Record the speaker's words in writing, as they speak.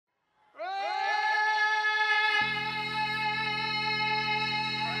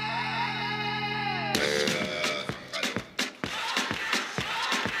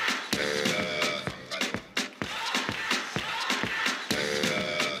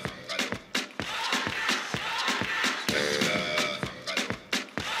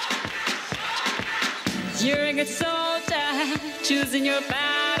You're a good soldier, choosing your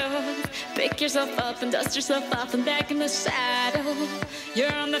battles. Pick yourself up and dust yourself off and back in the saddle.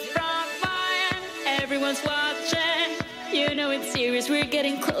 You're on the front line, everyone's watching. You know it's serious, we're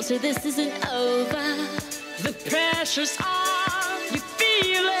getting closer, this isn't over. The pressure's on, you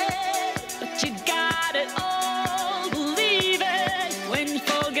feel it, but you got it all, believe it. When you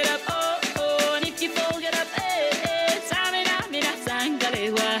fall, get up, oh, oh, and if you fall, get up, eh, tamina, mina,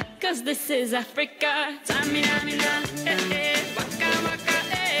 sangalewa, cause this is Africa. Tamina, mina, waka, waka,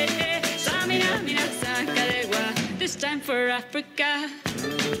 tamina, mina, sangalewa, this time for Africa.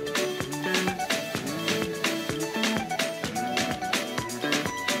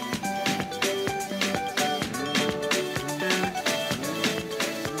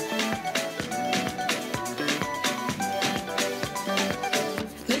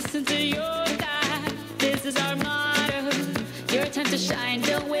 Listen to your God, this is our motto. Your time to shine,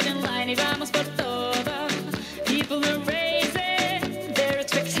 don't wait in line, y vamos por todo. People are raising their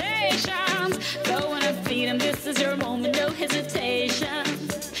expectations. Go on and feed them, this is your moment, no hesitation.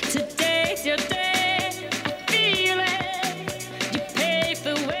 Today's your day, feel it. You pave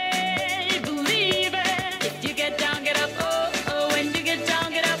the way, believe it. If you get down, get up, oh, oh. When you get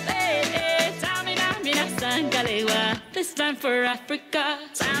down, get up, eh, tamina, mina, sangalewa. This time for Africa.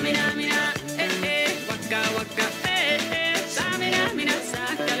 Tamina, mina, waka, waka, tamina, mina,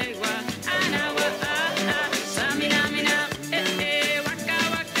 sangalewa. Anawa, tamina, mina, waka,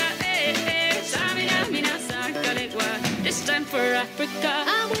 waka, tamina, mina, sangalewa. This time for Africa.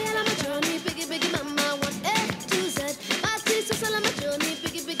 I'm well on my journey, biggie, biggie mama, 1 A to Z. My tea so on my journey,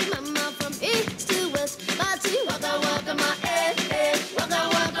 biggie, biggie mama, from east to west. My tea, waka, waka, my waka,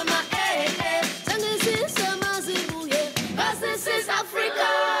 waka, my and this is Amazibu, yeah, 'cause this is Africa.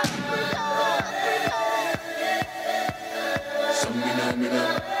 Samina, mina,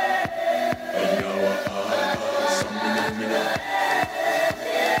 ayawa, samina, mina,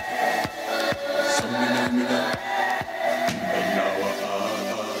 samina, mina, ayawa,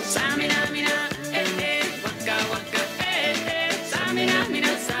 Samina, mina, waka, waka, samina,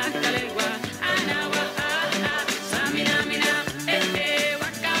 mina, sangalewa. Anawa, samina, mina,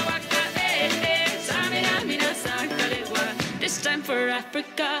 waka, waka, samina, mina, sangalewa. This time for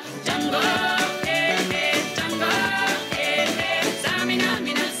Africa. Jungle.